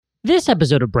This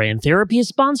episode of Brand Therapy is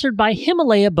sponsored by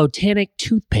Himalaya Botanic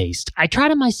Toothpaste. I tried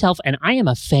it myself and I am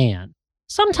a fan.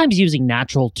 Sometimes using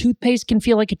natural toothpaste can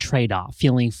feel like a trade-off,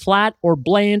 feeling flat or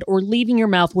bland or leaving your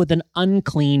mouth with an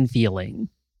unclean feeling.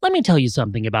 Let me tell you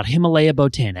something about Himalaya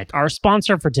Botanic, our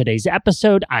sponsor for today's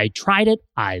episode. I tried it.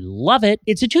 I love it.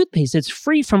 It's a toothpaste that's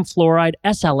free from fluoride,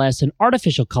 SLS, and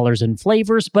artificial colors and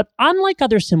flavors, but unlike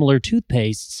other similar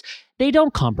toothpastes, they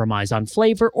don't compromise on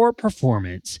flavor or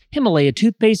performance. Himalaya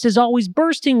toothpaste is always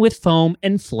bursting with foam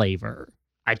and flavor.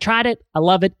 I tried it, I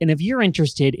love it, and if you're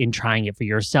interested in trying it for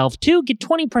yourself too, get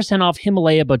 20% off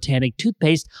Himalaya Botanic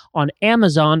toothpaste on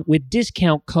Amazon with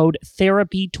discount code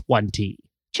THERAPY20.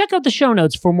 Check out the show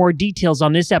notes for more details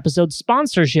on this episode's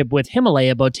sponsorship with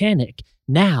Himalaya Botanic.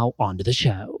 Now, on to the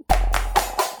show.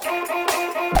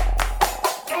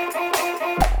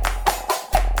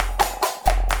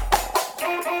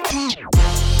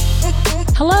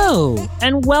 Hello,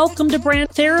 and welcome to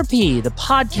Brand Therapy, the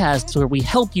podcast where we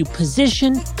help you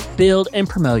position, build, and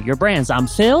promote your brands. I'm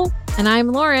Phil. And I'm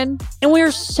Lauren. And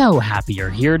we're so happy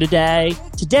you're here today.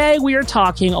 Today, we are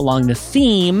talking along the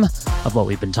theme of what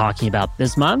we've been talking about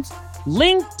this month.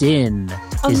 LinkedIn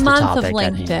is the topic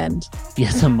at hand.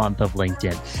 Yes, a month of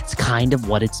LinkedIn. It's kind of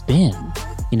what it's been.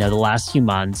 You know, the last few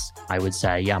months, I would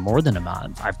say, more than a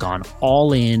month, I've gone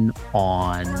all in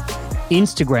on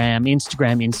Instagram.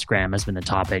 Instagram has been the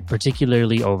topic,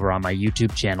 particularly over on my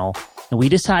YouTube channel. And we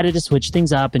decided to switch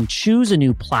things up and choose a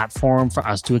new platform for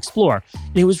us to explore.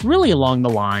 And it was really along the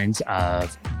lines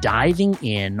of diving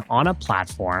in on a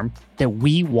platform that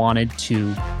we wanted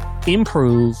to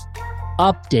improve,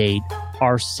 update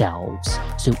ourselves.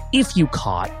 So if you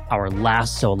caught our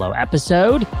last solo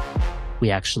episode,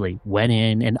 we actually went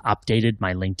in and updated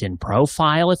my LinkedIn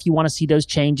profile. If you want to see those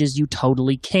changes, you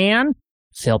totally can.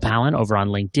 Phil Pallen over on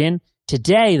LinkedIn.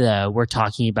 Today, though, we're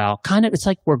talking about it's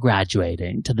like we're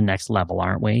graduating to the next level,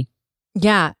 aren't we?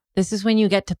 Yeah. This is when you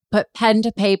get to put pen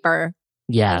to paper.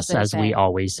 Yes, as we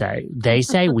always say. They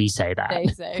say, we say that. They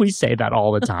say. We say that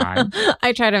all the time.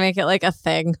 I try to make it like a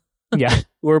thing. Yeah.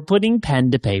 We're putting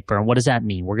pen to paper. And what does that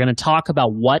mean? We're going to talk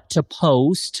about what to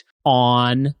post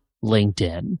on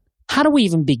LinkedIn. How do we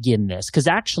even begin this? Because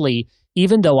actually,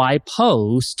 even though I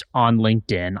post on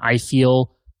LinkedIn, I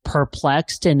feel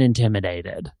perplexed and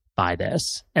intimidated by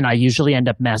this. And I usually end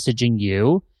up messaging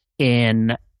you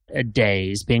in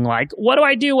days being like, what do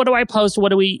I do? What do I post?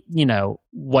 What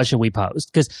should we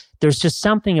post? Because there's just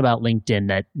something about LinkedIn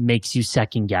that makes you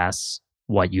second guess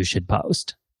what you should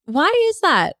post. Why is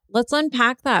that? Let's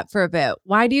unpack that for a bit.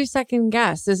 Why do you second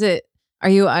guess? Are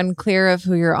you unclear of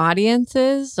who your audience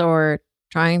is or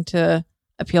trying to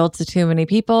appeal to too many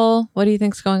people? What do you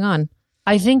think's going on?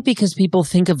 I think because people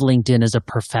think of LinkedIn as a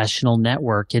professional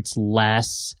network, it's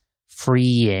less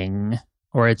freeing,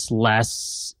 or it's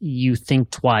less, you think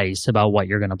twice about what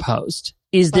you're going to post.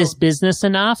 Is this business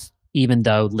enough? Even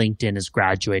though LinkedIn has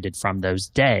graduated from those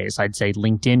days, I'd say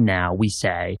LinkedIn now, we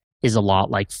say, is a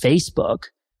lot like Facebook,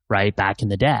 right? Back in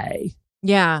the day.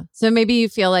 Yeah. So maybe you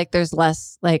feel like there's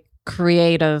less like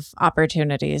creative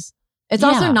opportunities. It's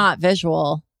also not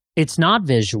visual. It's not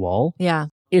visual. Yeah.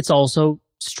 It's also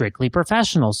strictly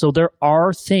professional. So there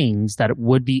are things that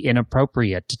would be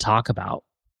inappropriate to talk about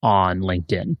on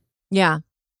LinkedIn. Yeah,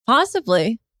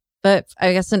 possibly. But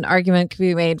I guess an argument could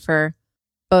be made for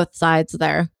both sides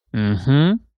there.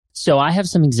 Mm-hmm. So I have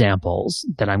some examples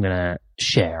that I'm going to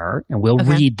share, and we'll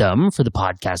read them for the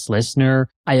podcast listener.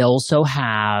 I also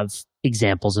have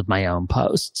examples of my own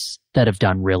posts that have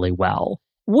done really well.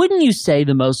 Wouldn't you say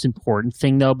the most important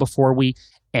thing, though, before we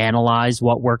analyze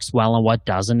what works well and what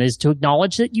doesn't, is to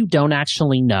acknowledge that you don't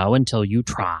actually know until you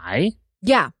try?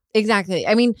 Yeah, exactly.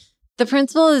 I mean, the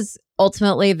principle is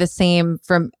ultimately the same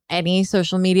from any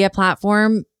social media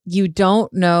platform. You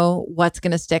don't know what's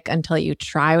going to stick until you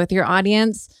try with your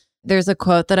audience. There's a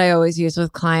quote that I always use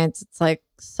with clients. It's like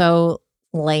so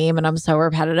lame and I'm so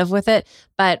repetitive with it.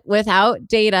 But without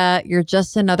data, you're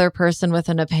just another person with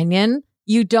an opinion.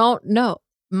 You don't know.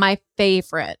 My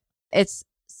favorite. It's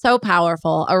so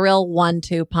powerful. A real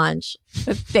 1-2 punch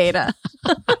with data.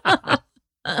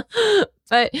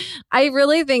 But I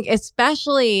really think,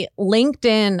 especially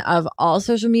LinkedIn of all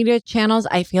social media channels,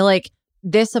 I feel like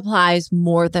this applies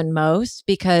more than most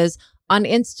because on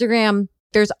Instagram,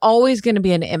 there's always going to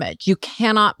be an image. You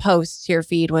cannot post to your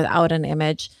feed without an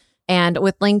image. And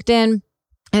with LinkedIn,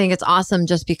 I think it's awesome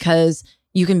just because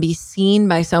you can be seen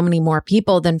by so many more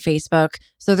people than Facebook.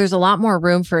 So there's a lot more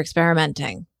room for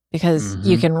experimenting because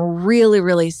you can really,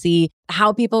 really see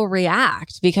how people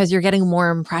react because you're getting more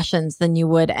impressions than you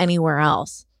would anywhere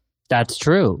else. That's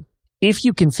true. if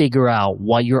you can figure out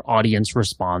what your audience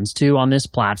responds to on this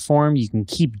platform, you can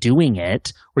keep doing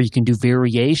it, or you can do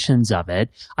variations of it.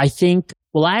 I think,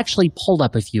 well, I actually pulled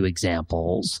up a few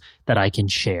examples that I can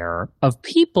share of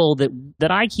people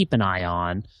that I keep an eye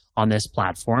on this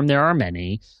platform. There are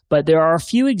many, but there are a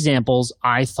few examples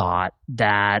I thought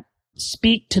that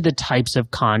speak to the types of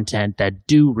content that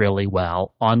do really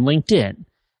well on LinkedIn.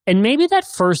 And maybe that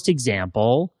first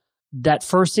example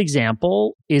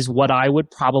is what I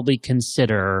would probably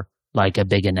consider like a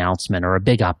big announcement or a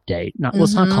big update.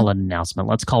 Let's not call it an announcement.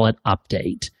 Let's call it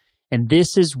update. And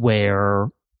this is where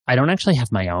I don't actually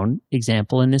have my own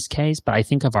example in this case, but I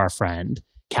think of our friend,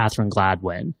 Catherine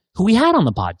Gladwin, who we had on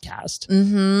the podcast.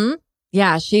 Mm-hmm.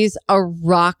 Yeah, she's a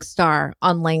rock star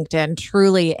on LinkedIn,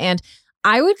 truly. And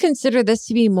I would consider this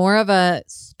to be more of a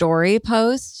story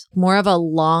post, more of a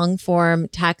long form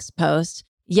text post.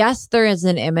 Yes, there is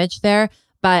an image there,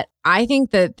 but I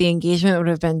think that the engagement would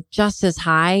have been just as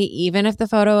high, even if the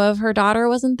photo of her daughter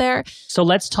wasn't there. So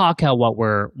let's talk about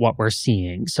what we're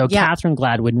seeing. So Catherine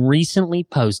Gladwin recently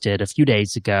posted a few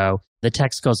days ago. The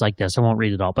text goes like this. I won't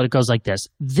read it all, but it goes like this.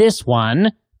 This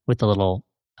one with the little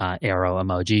arrow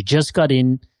emoji just got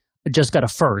a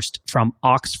first from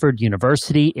Oxford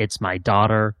University. It's my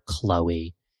daughter,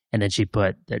 Chloe. And then she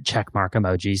put the checkmark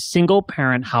emoji, single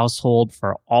parent household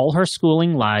for all her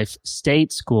schooling life,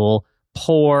 state school,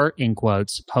 poor, in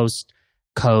quotes,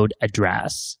 postcode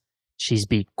address. She's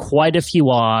beat quite a few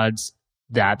odds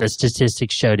that the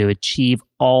statistics show to achieve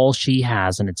all she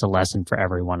has. And it's a lesson for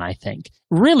everyone, I think.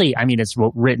 Really, I mean, it's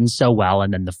written so well.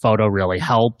 And then the photo really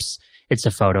helps. It's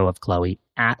a photo of Chloe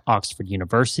at Oxford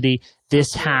University.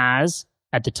 This has,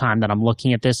 at the time that I'm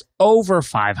looking at this, over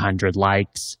 500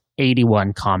 likes.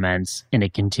 81 comments, and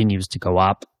it continues to go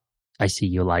up. I see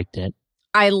you liked it.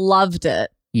 I loved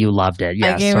it. You loved it.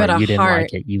 Yes. I gave it a you didn't heart.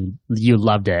 like it. You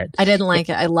loved it. I didn't like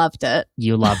it. I loved it.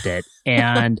 You loved it.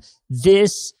 And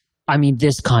this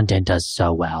content does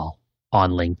so well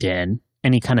on LinkedIn.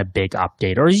 Any kind of big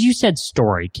update, or as you said,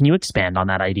 story. Can you expand on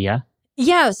that idea?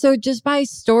 Yeah. So just by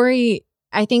story,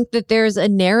 I think that there's a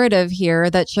narrative here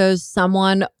that shows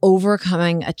someone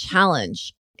overcoming a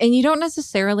challenge. And you don't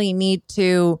necessarily need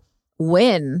to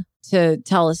win to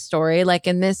tell a story. Like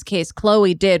in this case,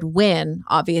 Chloe did win,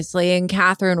 obviously, and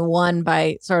Catherine won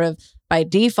by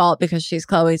default because she's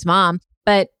Chloe's mom.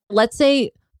 But let's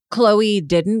say Chloe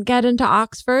didn't get into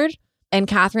Oxford and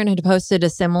Catherine had posted a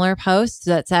similar post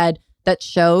that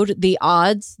showed the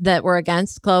odds that were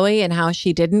against Chloe and how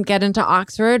she didn't get into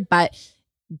Oxford, but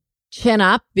chin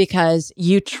up because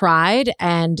you tried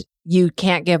and you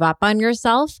can't give up on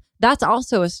yourself. That's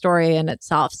also a story in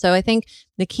itself. So I think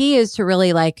the key is to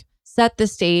really set the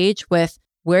stage with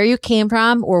where you came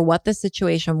from or what the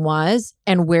situation was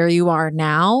and where you are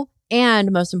now.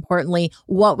 And most importantly,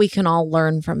 what we can all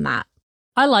learn from that.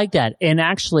 I like that. And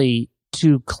actually,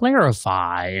 to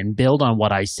clarify and build on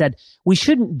what I said, we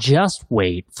shouldn't just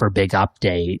wait for big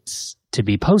updates to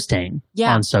be posting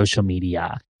on social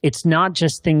media. It's not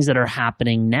just things that are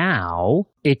happening now.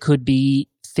 It could be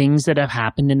things that have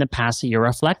happened in the past that you're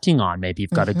reflecting on. Maybe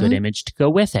you've got a good image to go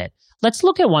with it. Let's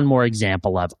look at one more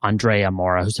example of Andrea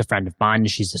Mora, who's a friend of mine, and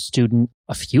she's a student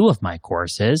of a few of my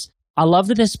courses. I love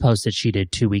this post that she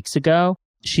did 2 weeks ago.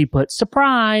 She put,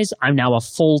 surprise, I'm now a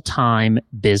full-time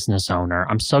business owner.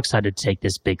 I'm so excited to take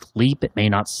this big leap. It may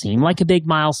not seem like a big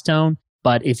milestone,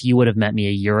 but if you would have met me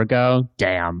a year ago,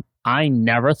 damn, I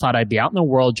never thought I'd be out in the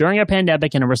world during a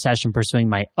pandemic and a recession pursuing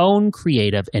my own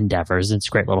creative endeavors. It's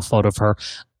a great little photo of her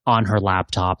on her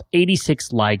laptop.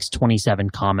 86 likes,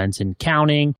 27 comments and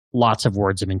counting. Lots of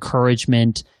words of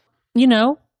encouragement.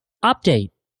 Update.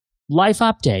 Life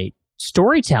update.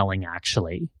 Storytelling,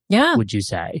 actually. Yeah. Would you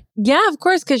say? Yeah, of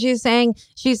course, because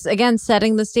she's again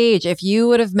setting the stage. If you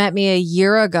would have met me a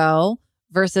year ago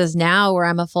versus now where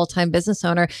I'm a full-time business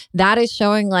owner, that is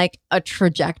showing a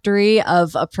trajectory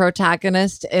of a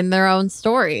protagonist in their own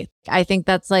story. I think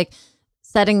that's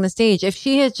setting the stage. If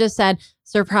she had just said,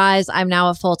 surprise, I'm now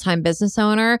a full-time business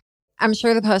owner, I'm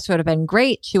sure the post would have been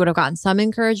great. She would have gotten some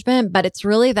encouragement, but it's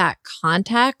really that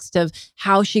context of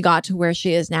how she got to where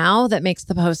she is now that makes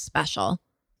the post special.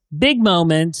 Big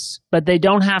moments, but they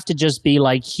don't have to just be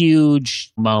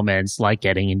huge moments like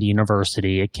getting into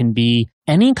university. It can be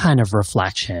any kind of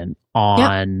reflection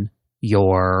on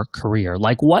your career.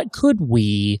 What could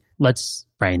let's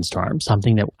brainstorm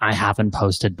something that I haven't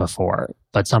posted before,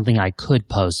 but something I could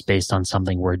post based on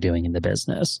something we're doing in the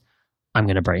business. I'm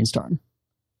going to brainstorm.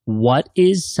 What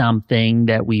is something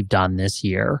that we've done this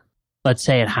year? Let's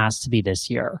say it has to be this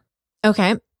year.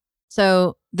 Okay.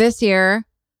 So this year,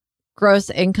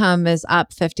 gross income is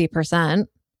up 50%.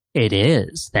 It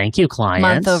is. Thank you, clients.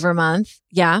 Month over month.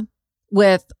 Yeah.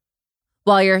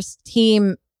 while your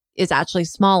team is actually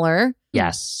smaller.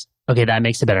 Yes. Okay, that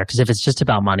makes it better. Because if it's just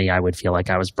about money, I would feel like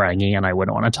I was bragging and I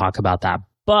wouldn't want to talk about that.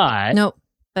 But no,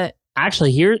 but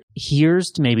actually,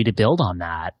 here's maybe to build on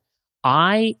that.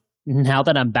 Now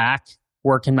that I'm back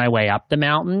working my way up the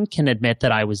mountain, can admit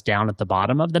that I was down at the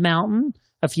bottom of the mountain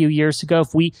a few years ago.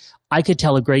 I could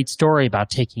tell a great story about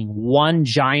taking one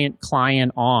giant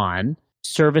client on,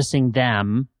 servicing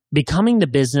them, becoming the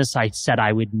business I said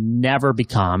I would never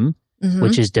become,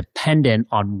 which is dependent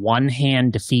on one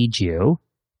hand to feed you.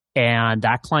 And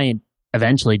that client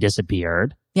eventually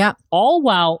disappeared. Yeah. All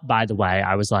while, by the way,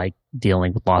 I was like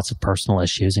dealing with lots of personal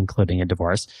issues, including a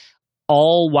divorce,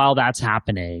 all while that's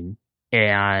happening.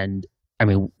 And I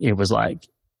mean, it was like,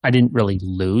 I didn't really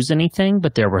lose anything,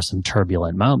 but there were some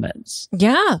turbulent moments.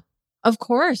 Yeah, of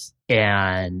course.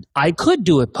 And I could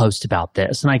do a post about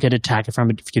this and I could attack it from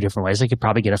a few different ways. I could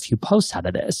probably get a few posts out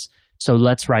of this. So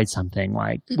let's write something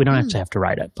like, we don't actually have to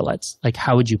write it, but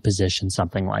how would you position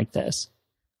something like this?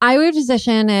 I would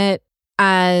position it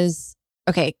as,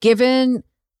 okay, given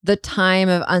the time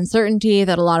of uncertainty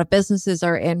that a lot of businesses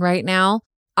are in right now,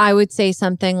 I would say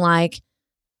something like,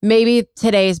 maybe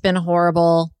today's been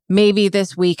horrible. Maybe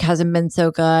this week hasn't been so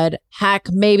good.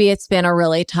 Heck, maybe it's been a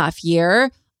really tough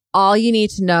year. All you need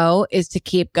to know is to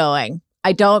keep going.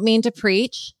 I don't mean to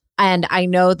preach, and I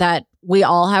know that we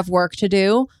all have work to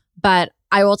do, but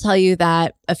I will tell you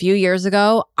that a few years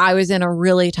ago, I was in a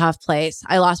really tough place.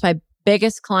 I lost my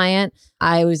biggest client.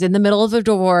 I was in the middle of a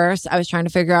divorce. I was trying to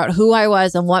figure out who I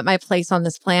was and what my place on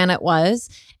this planet was.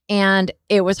 And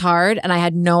it was hard. And I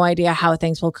had no idea how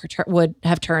things would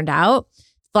have turned out.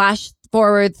 Flash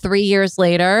forward 3 years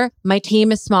later, my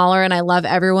team is smaller and I love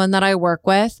everyone that I work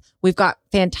with. We've got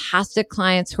fantastic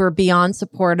clients who are beyond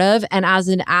supportive. And as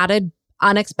an added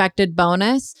unexpected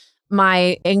bonus,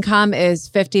 my income is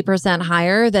 50%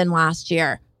 higher than last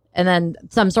year. And then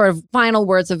some sort of final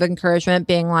words of encouragement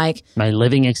being like, my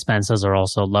living expenses are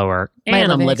also lower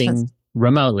and I'm living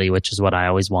remotely, which is what I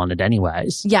always wanted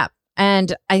anyways. Yeah.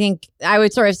 And I think I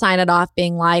would sort of sign it off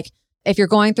being like, if you're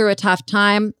going through a tough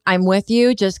time, I'm with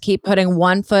you. Just keep putting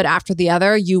one foot after the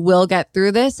other. You will get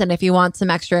through this. And if you want some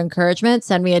extra encouragement,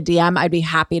 send me a DM. I'd be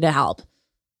happy to help.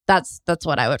 That's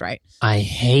what I would write. I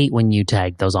hate when you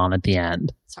tag those on at the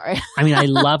end. Sorry. I mean, I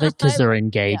love it because they're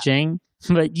engaging.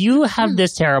 Yeah. But you have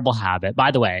this terrible habit. By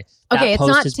the way, okay, it's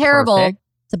not terrible. Perfect.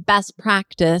 It's a best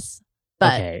practice.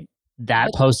 But okay,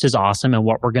 that post is awesome. And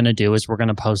what we're going to do is we're going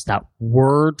to post that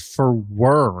word for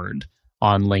word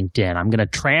on LinkedIn. I'm going to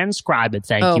transcribe it.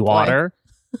 Thank you, Otter.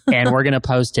 And we're going to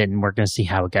post it and we're going to see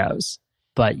how it goes.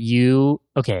 But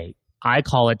I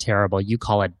call it terrible. You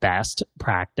call it best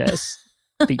practice.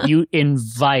 That you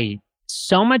invite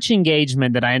so much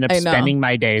engagement that I end up spending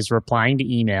my days replying to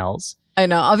emails. I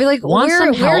know. I'll be like,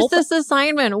 where's this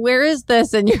assignment? Where is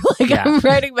this? And you're like, I'm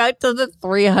writing back to the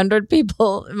 300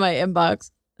 people in my inbox.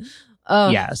 Oh,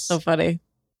 yes. So funny.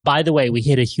 By the way, we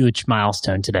hit a huge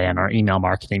milestone today on our email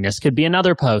marketing. This could be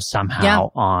another post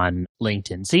somehow on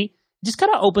LinkedIn. See, you just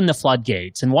got to open the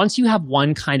floodgates. And once you have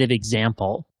one kind of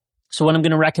example, so what I'm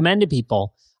going to recommend to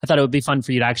people, I thought it would be fun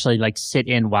for you to actually sit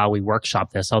in while we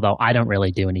workshop this, although I don't really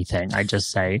do anything. I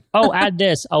just say, add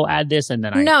this, and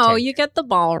then you get the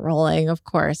ball rolling, of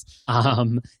course.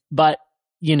 But,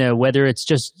 whether it's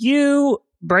just you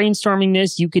brainstorming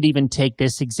this, you could even take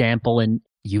this example and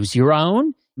use your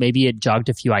own. Maybe it jogged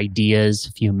a few ideas,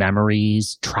 a few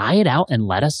memories. Try it out and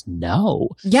let us know.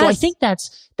 Yes. So I think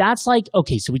that's like,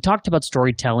 okay, so we talked about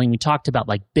storytelling. We talked about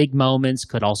big moments,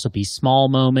 could also be small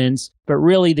moments. But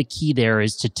really the key there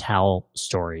is to tell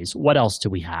stories. What else do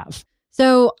we have?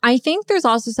 So I think there's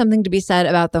also something to be said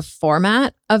about the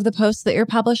format of the posts that you're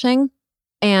publishing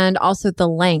and also the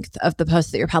length of the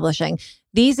posts that you're publishing.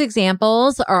 These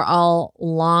examples are all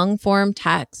long form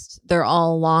text. They're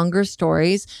all longer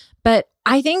stories. But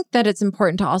I think that it's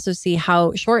important to also see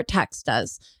how short text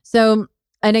does. So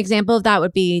an example of that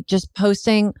would be just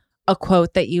posting a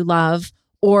quote that you love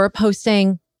or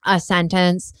posting a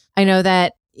sentence. I know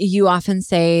that you often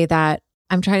say that,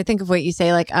 I'm trying to think of what you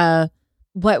say,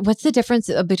 what's the difference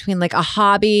between a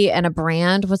hobby and a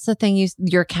brand? What's the thing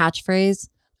your catchphrase?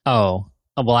 Oh,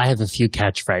 well, I have a few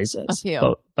catchphrases. A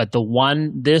few. But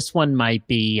this one might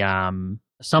be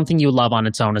something you love on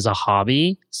its own as a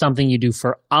hobby, something you do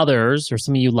for others, or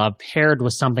something you love paired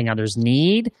with something others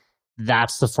need.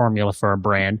 That's the formula for a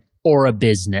brand or a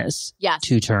business. Yes.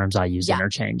 2 terms I use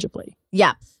interchangeably.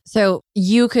 Yeah. So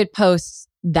you could post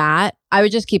that. I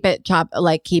would just keep it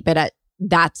at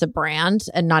that's a brand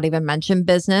and not even mention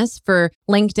business for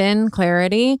LinkedIn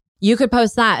clarity. You could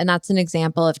post that, and that's an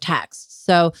example of text.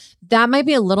 So that might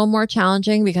be a little more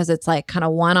challenging because it's like kind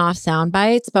of one-off sound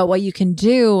bites. But what you can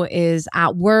do is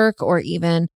at work, or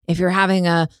even if you're having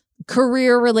a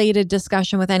career-related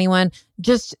discussion with anyone,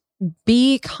 just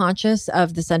be conscious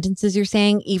of the sentences you're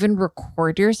saying, even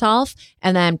record yourself,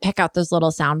 and then pick out those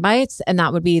little sound bites. And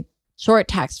that would be short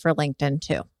text for LinkedIn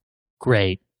too.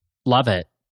 Great. Love it.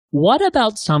 What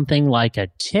about something like a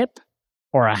tip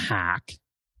or a hack?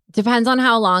 Depends on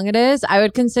how long it is. I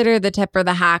would consider the tip or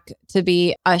the hack to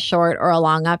be a short or a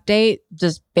long update,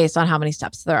 just based on how many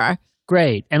steps there are.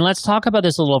 Great. And let's talk about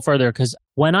this a little further, because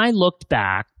when I looked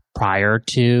back prior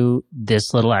to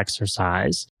this little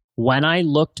exercise, when I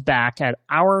looked back at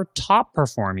our top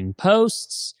performing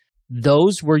posts,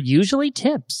 those were usually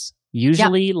tips,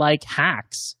 usually like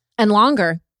hacks. And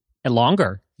longer. And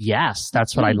longer. Yes.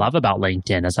 That's what I love about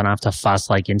LinkedIn, is I don't have to fuss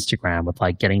like Instagram with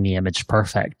like getting the image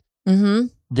perfect. Mm-hmm.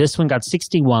 This one got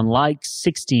 61 likes,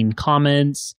 16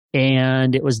 comments,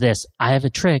 and it was this: I have a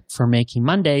trick for making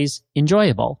Mondays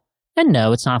enjoyable. And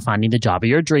no, it's not finding the job of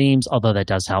your dreams, although that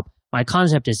does help. My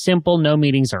concept is simple: no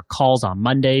meetings or calls on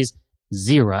Mondays.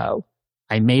 0.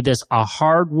 I made this a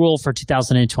hard rule for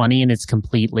 2020, and it's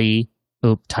completely,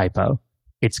 typo.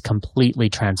 It's completely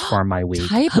transformed my week.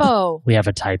 Typo. We have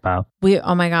a typo.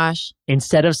 Oh my gosh.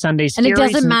 Instead of Sunday scaries. And it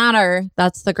doesn't matter.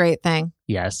 That's the great thing.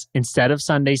 Yes. Instead of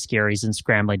Sunday scaries and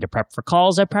scrambling to prep for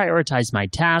calls, I prioritize my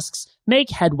tasks, make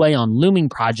headway on looming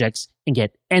projects, and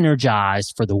get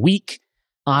energized for the week.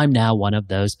 I'm now one of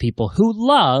those people who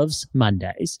loves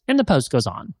Mondays. And the post goes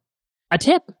on. A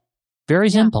tip. Very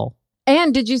simple.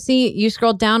 And did you see, you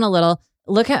scrolled down a little,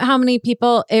 look at how many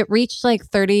people, it reached like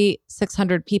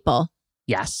 3,600 people.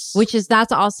 Yes.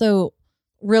 That's also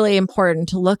really important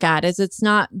to look at, is it's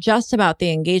not just about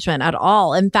the engagement at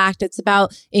all. In fact, it's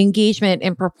about engagement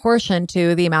in proportion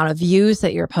to the amount of views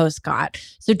that your post got.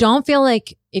 So don't feel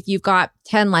like if you've got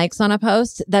 10 likes on a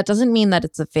post, that doesn't mean that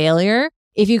it's a failure.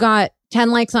 If you got 10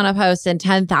 likes on a post and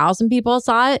 10,000 people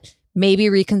saw it, maybe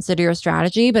reconsider your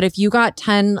strategy. But if you got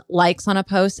 10 likes on a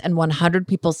post and 100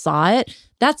 people saw it,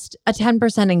 that's a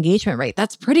 10% engagement rate.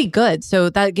 That's pretty good. So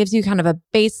that gives you kind of a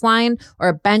baseline or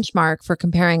a benchmark for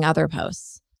comparing other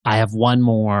posts. I have one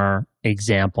more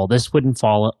example. This wouldn't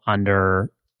fall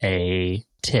under a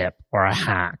tip or a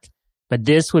hack, but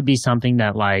this would be something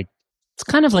that it's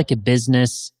kind of like a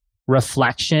business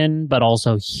reflection, but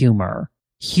also humor.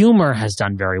 Humor has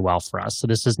done very well for us. So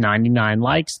this is 99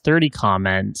 likes, 30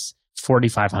 comments,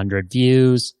 4,500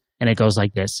 views, and it goes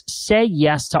like this: say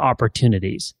yes to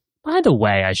opportunities. By the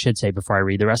way, I should say before I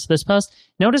read the rest of this post,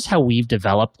 notice how we've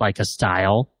developed like a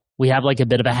style. We have like a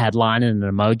bit of a headline and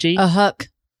an emoji. A hook.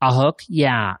 A hook,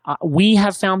 yeah. We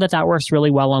have found that works really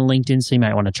well on LinkedIn, so you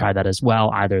might want to try that as well,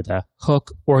 either the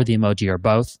hook or the emoji or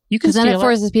both. You can then it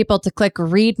forces people to click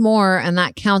read more, and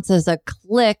that counts as a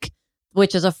click,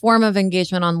 which is a form of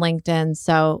engagement on LinkedIn.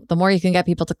 So the more you can get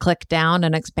people to click down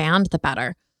and expand, the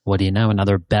better. What do you know?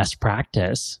 Another best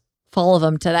practice. Follow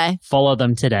them today.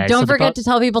 Don't forget to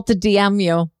tell people to DM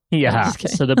you. Yeah.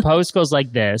 So the post goes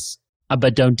like this,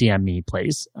 but don't DM me,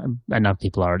 please. Enough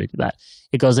people already do that.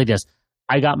 It goes like this: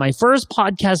 I got my first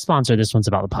podcast sponsor. This one's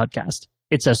about the podcast.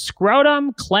 It's a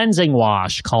scrotum cleansing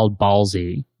wash called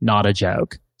Ballsy. Not a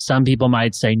joke. Some people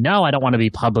might say, no, I don't want to be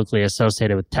publicly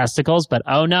associated with testicles, but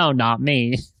oh no, not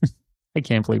me. I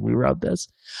can't believe we wrote this.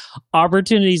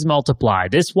 Opportunities multiply.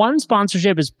 This one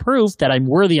sponsorship is proof that I'm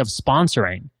worthy of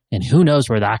sponsoring. And who knows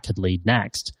where that could lead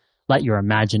next. Let your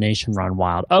imagination run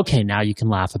wild. Okay, now you can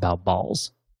laugh about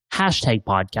balls. Hashtag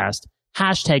podcast,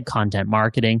 hashtag content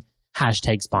marketing,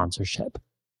 hashtag sponsorship.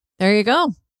 There you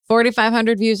go.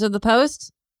 4,500 views of the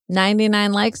post,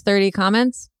 99 likes, 30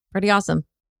 comments. Pretty awesome.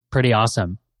 Pretty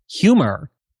awesome. Humor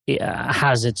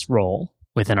has its role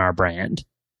within our brand.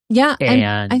 Yeah.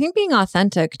 And I think being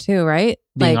authentic too, right?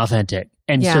 Being authentic.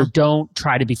 And so don't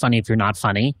try to be funny if you're not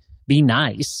funny. Be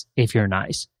nice if you're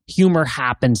nice. Humor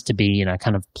happens to be,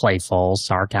 kind of playful,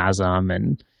 sarcasm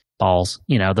and balls.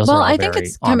 Those are all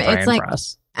very on brand for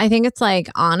us. I think it's like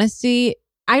honesty.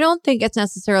 I don't think it's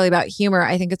necessarily about humor.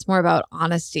 I think it's more about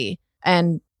honesty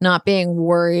and not being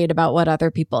worried about what other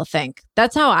people think.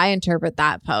 That's how I interpret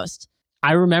that post.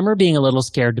 I remember being a little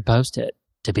scared to post it,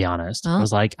 to be honest. I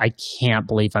was like, I can't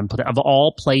believe I'm putting, of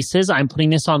all places, I'm putting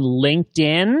this on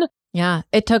LinkedIn. Yeah,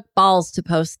 it took balls to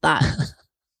post that.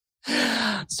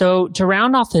 So to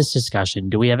round off this discussion,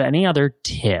 do we have any other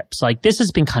tips? This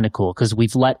has been kind of cool because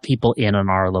we've let people in on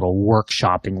our little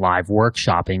live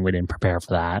workshopping. We didn't prepare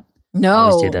for that. No. I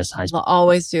always do this. They'll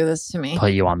always do this to me.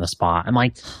 Put you on the spot. I'm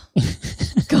like,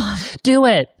 God. Do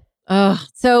it.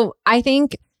 So I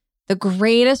think the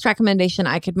greatest recommendation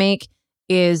I could make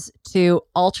is to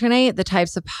alternate the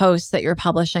types of posts that you're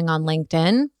publishing on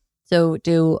LinkedIn. So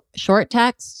do short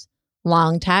text,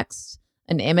 long text,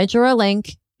 an image or a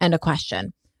link, and a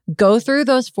question. Go through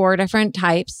those 4 different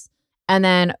types and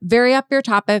then vary up your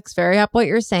topics, vary up what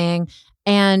you're saying,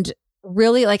 and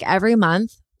really like every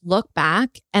month, look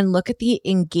back and look at the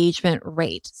engagement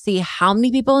rate. See how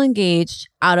many people engaged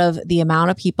out of the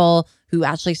amount of people who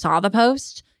actually saw the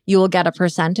post. You will get a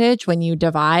percentage when you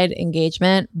divide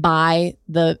engagement by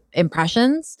the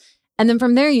impressions. And then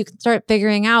from there, you can start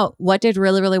figuring out what did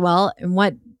really, really well and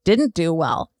what didn't do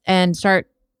well, and start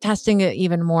testing it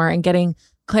even more and getting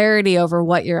clarity over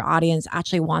what your audience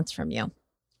actually wants from you.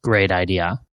 Great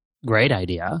idea. Great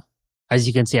idea. As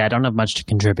you can see, I don't have much to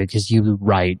contribute because you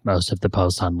write most of the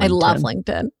posts on LinkedIn. I love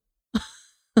LinkedIn.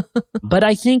 But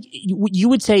I think you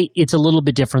would say it's a little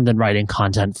bit different than writing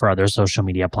content for other social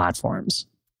media platforms.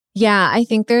 Yeah, I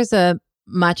think there's a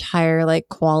much higher like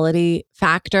quality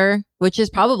factor, which is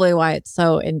probably why it's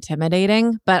so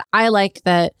intimidating. But I like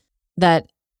that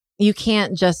you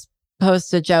can't just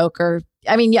post a joke, or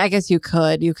I mean, I guess you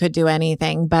could do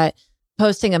anything, but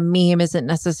posting a meme isn't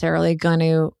necessarily going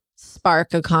to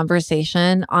spark a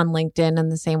conversation on LinkedIn in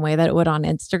the same way that it would on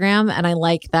Instagram. And I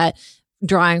like that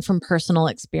drawing from personal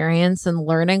experience and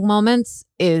learning moments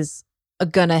is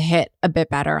going to hit a bit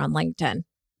better on LinkedIn.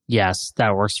 Yes,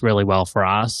 that works really well for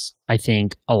us. I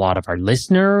think a lot of our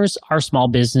listeners are small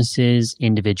businesses,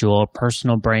 individual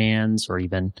personal brands, or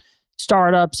even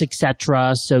startups,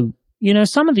 etc. So,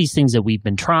 some of these things that we've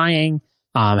been trying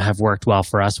have worked well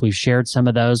for us. We've shared some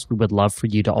of those. We would love for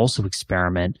you to also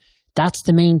experiment. That's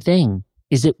the main thing,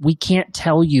 is that we can't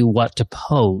tell you what to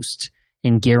post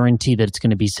and guarantee that it's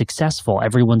going to be successful.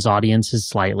 Everyone's audience is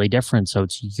slightly different. So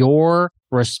it's your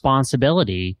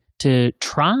responsibility to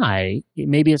try.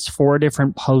 Maybe it's 4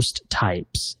 different post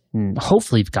types. And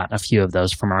hopefully you've gotten a few of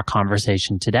those from our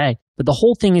conversation today. But the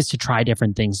whole thing is to try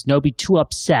different things. Don't be too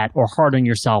upset or hard on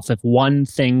yourself if one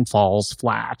thing falls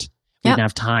flat. We didn't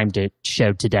have time to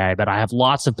show today, but I have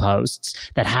lots of posts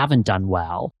that haven't done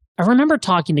well. I remember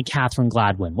talking to Catherine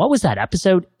Gladwin. What was that,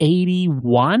 episode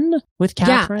 81 with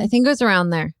Catherine? Yeah, I think it was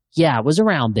around there. Yeah, it was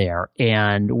around there.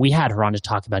 And we had her on to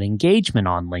talk about engagement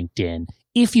on LinkedIn.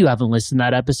 If you haven't listened to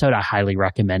that episode, I highly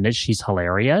recommend it. She's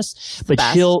hilarious. But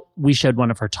we showed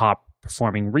one of her top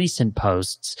performing recent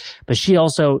posts. But she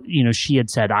also, she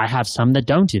had said, I have some that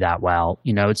don't do that well.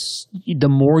 It's the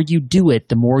more you do it,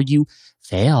 the more you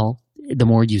fail, the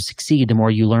more you succeed, the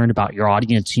more you learn about your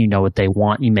audience, you know what they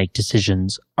want, you make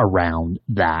decisions around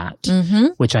that,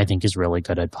 which I think is really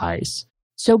good advice.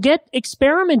 So get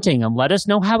experimenting and let us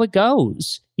know how it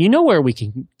goes. You know where we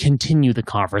can continue the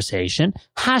conversation.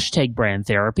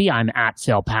 #BrandTherapy. I'm at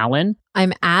Phil Pallen.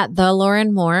 I'm at the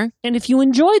Lauren Moore. And if you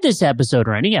enjoyed this episode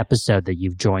or any episode that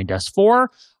you've joined us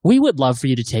for, we would love for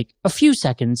you to take a few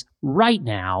seconds right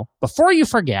now, before you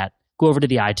forget, go over to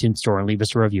the iTunes store and leave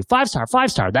us a review.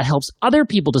 5-star. That helps other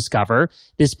people discover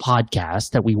this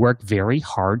podcast that we work very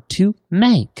hard to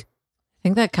make. I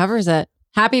think that covers it.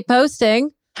 Happy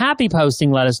posting. Happy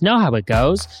posting. Let us know how it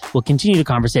goes. We'll continue the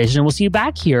conversation and we'll see you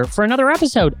back here for another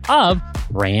episode of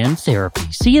Brand Therapy.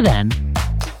 See you then.